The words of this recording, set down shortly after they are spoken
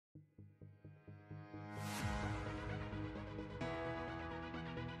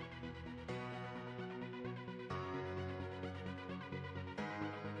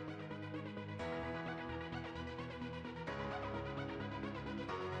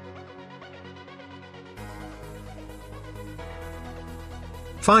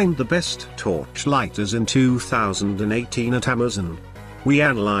Find the best torch lighters in 2018 at Amazon. We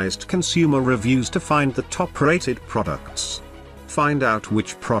analyzed consumer reviews to find the top-rated products. Find out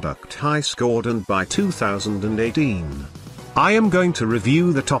which product high scored and by 2018. I am going to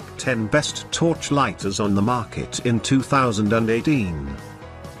review the top 10 best torch lighters on the market in 2018.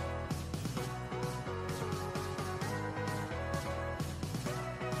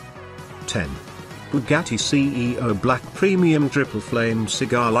 Bugatti CEO Black Premium Triple Flame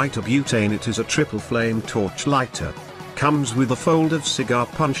Cigar Lighter Butane. It is a triple flame torch lighter. Comes with a folded cigar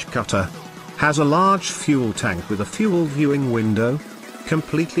punch cutter. Has a large fuel tank with a fuel viewing window.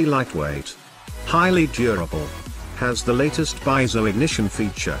 Completely lightweight. Highly durable. Has the latest BISO ignition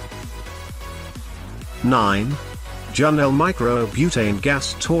feature. 9. Junel Micro Butane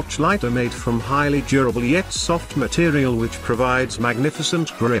Gas Torch Lighter, made from highly durable yet soft material which provides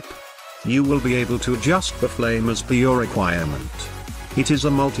magnificent grip. You will be able to adjust the flame as per your requirement. It is a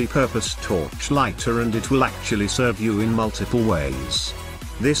multi-purpose torch lighter and it will actually serve you in multiple ways.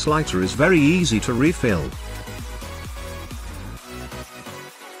 This lighter is very easy to refill.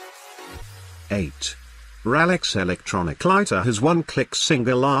 8. Ralex Electronic Lighter has one-click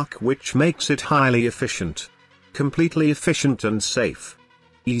single arc which makes it highly efficient. Completely efficient and safe.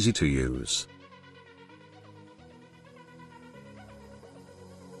 Easy to use.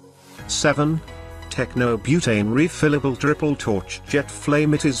 7. Techno Butane Refillable Triple Torch Jet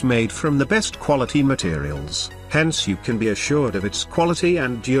Flame. It is made from the best quality materials, hence you can be assured of its quality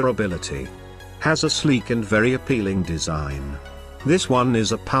and durability. Has a sleek and very appealing design. This one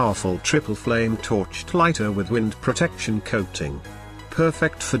is a powerful triple flame torch lighter with wind protection coating.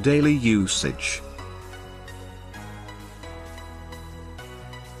 Perfect for daily usage.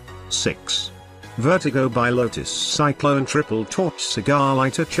 6. Vertigo by Lotus Cyclone Triple Torch Cigar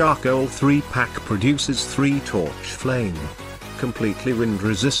Lighter Charcoal 3-pack produces 3 torch flame. Completely wind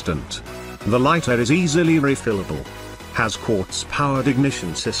resistant. The lighter is easily refillable. Has quartz powered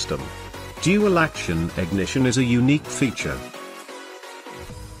ignition system. Dual action ignition is a unique feature.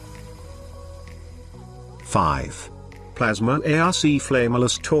 5. Plasma ARC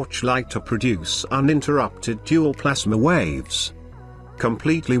Flameless Torch Lighter produce uninterrupted dual plasma waves.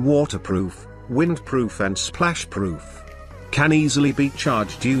 Completely waterproof, windproof and splash-proof. Can easily be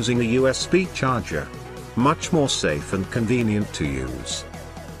charged using a USB charger. Much more safe and convenient to use.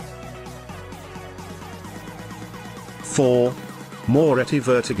 4. Moretti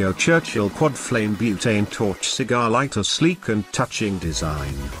Vertigo Churchill Quad Flame Butane Torch Cigar Lighter. Sleek and touching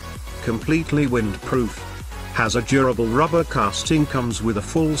design. Completely windproof. Has a durable rubber casting. Comes with a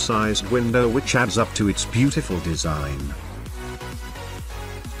full-sized window which adds up to its beautiful design.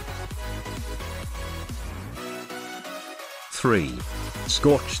 3.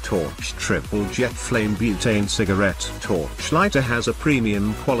 Scorch Torch Triple Jet Flame Butane Cigarette Torch Lighter. Has a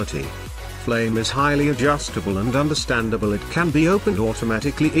premium quality. Flame is highly adjustable and understandable. It can be opened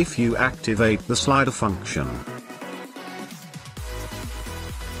automatically if you activate the slider function.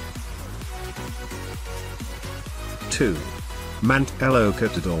 2. Mantello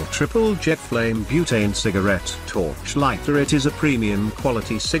Catador Triple Jet Flame Butane Cigarette Torch Lighter. It is a premium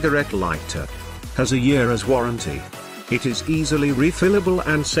quality cigarette lighter. Has a year's warranty. It is easily refillable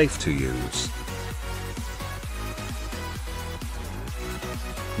and safe to use.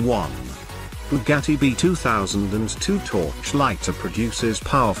 1. Bugatti B2002 Torch Lighter produces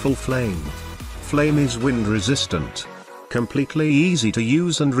powerful flame. Flame is wind resistant. Completely easy to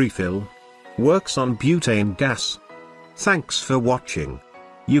use and refill. Works on butane gas. Thanks for watching.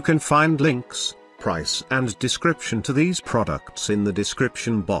 You can find links, price and description to these products in the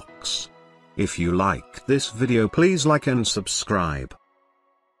description box. If you like this video, please like and subscribe.